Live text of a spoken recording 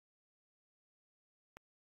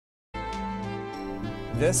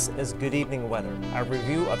This is Good Evening Weather, a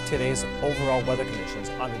review of today's overall weather conditions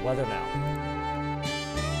on Weather Now.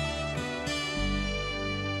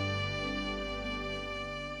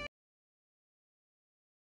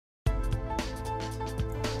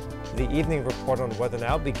 The evening report on Weather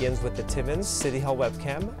Now begins with the Timmins City Hall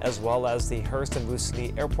webcam as well as the Hearst and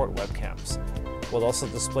Moosonee Airport webcams. We'll also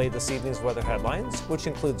display this evening's weather headlines, which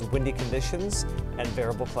includes windy conditions and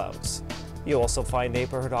variable clouds. You'll also find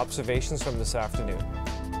neighborhood observations from this afternoon.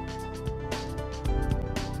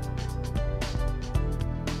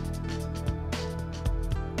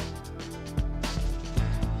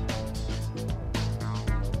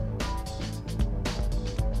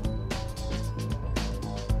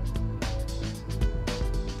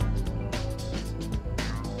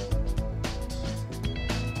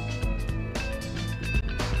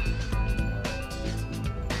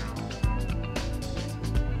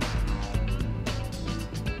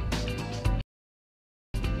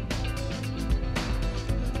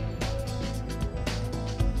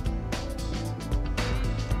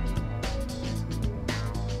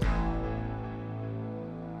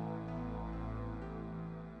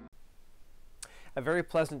 A very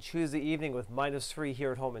pleasant Tuesday evening with -3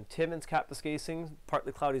 here at home in Timmins, Kapuskasing,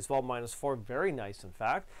 partly cloudy as well, -4, very nice in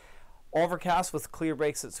fact. Overcast with clear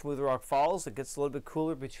breaks at Smooth Rock Falls. It gets a little bit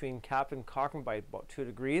cooler between Cap and Cochrane by about 2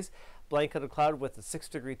 degrees. Blanket of cloud with a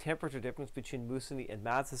 6-degree temperature difference between Moosonee and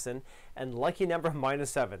Matheson. And lucky number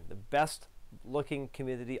 -7, the best looking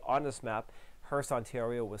community on this map, Hearst,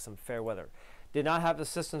 Ontario, with some fair weather. Did not have the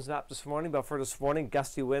systems map this morning, but for this morning,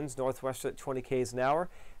 gusty winds northwest at 20 k's an hour.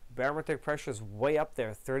 Barometer pressure is way up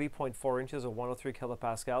there, 30.4 inches or 103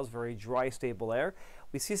 kilopascals, very dry, stable air.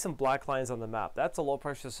 We see some black lines on the map. That's a low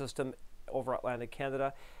pressure system over Atlantic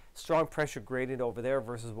Canada. Strong pressure gradient over there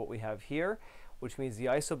versus what we have here, which means the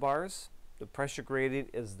isobars, the pressure gradient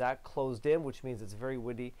is that closed in, which means it's very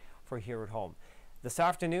windy for here at home. This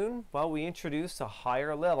afternoon, well, we introduced a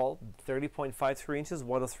higher level, 30.53 inches,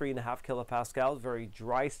 103.5 kilopascals, very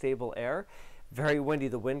dry, stable air. Very windy.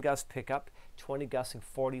 The wind gusts pick up, 20 gusting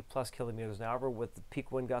 40 plus kilometers an hour, with the peak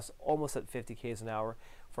wind gusts almost at 50 k's an hour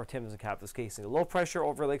for Timmins and Kapuskasing. Low pressure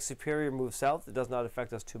over Lake Superior moves south. It does not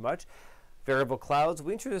affect us too much. Variable clouds.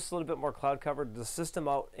 We introduced a little bit more cloud cover. The system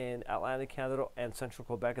out in Atlantic Canada and central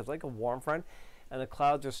Quebec is like a warm front, and the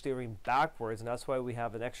clouds are steering backwards, and that's why we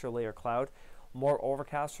have an extra layer cloud. More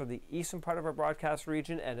overcast for the eastern part of our broadcast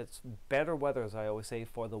region, and it's better weather, as I always say,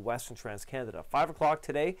 for the western Trans-Canada. 5 o'clock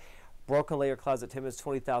today. Broken layer clouds at Timmins,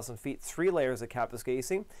 20,000 feet. 3 layers at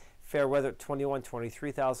Kapuskasing. Fair weather at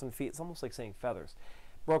 23,000 feet. It's almost like saying feathers.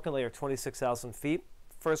 Broken layer, 26,000 feet.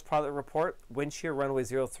 First pilot report, wind shear runway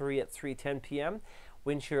 03 at 3:10 p.m.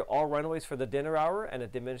 Wind shear all runways for the dinner hour, and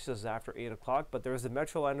it diminishes after 8 o'clock. But there is a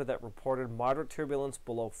Metroliner that reported moderate turbulence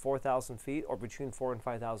below 4,000 feet or between 4,000 and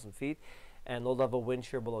 5,000 feet, and low-level wind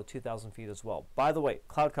shear below 2,000 feet as well. By the way,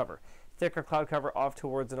 cloud cover. Thicker cloud cover off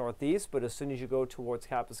towards the northeast, but as soon as you go towards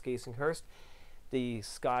Kapuskasing Hearst, the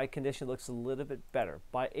sky condition looks a little bit better.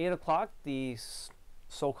 By 8 o'clock, the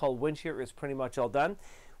so-called wind shear is pretty much all done.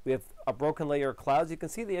 We have a broken layer of clouds. You can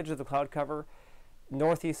see the edge of the cloud cover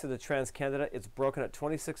northeast of the Trans-Canada. It's broken at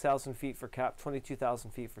 26,000 feet for Cap,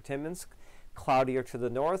 22,000 feet for Timmins. Cloudier to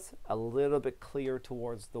the north, a little bit clear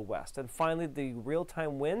towards the west. And finally, the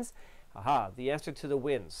real-time winds. The answer to the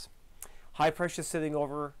winds. High pressure sitting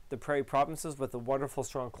over the prairie provinces with a wonderful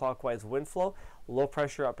strong clockwise wind flow. Low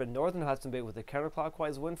pressure up in northern Hudson Bay with a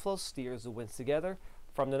counterclockwise wind flow steers the winds together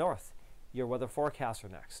from the north. Your weather forecasts are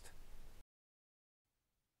next.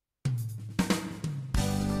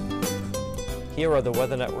 Here are the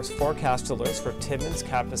Weather Network's forecast alerts for Timmins,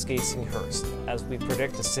 Kapuskasing, Hearst, as we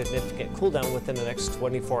predict a significant cool down within the next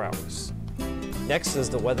 24 hours. Next is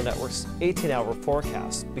the Weather Network's 18-hour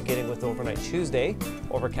forecast, beginning with overnight Tuesday.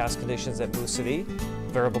 Overcast conditions at Moosonee,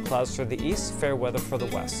 variable clouds for the east, fair weather for the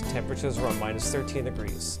west. Temperatures around -13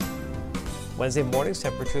 degrees. Wednesday morning's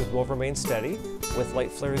temperatures will remain steady, with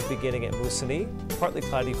light flurries beginning at Moosonee, partly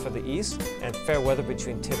cloudy for the east, and fair weather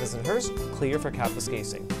between Timmins and Hearst, clear for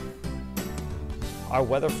Kapuskasing. Our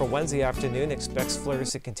weather for Wednesday afternoon expects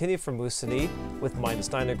flurries to continue for Moosonee with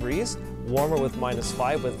 -9 degrees, warmer with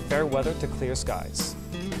 -5 with fair weather to clear skies.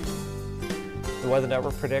 The Weather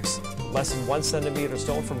Network predicts less than 1 centimeter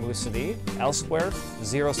snow for Moosonee, elsewhere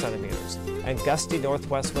 0 centimeters, and gusty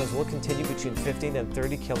northwest winds will continue between 15 and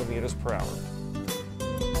 30 kilometers per hour.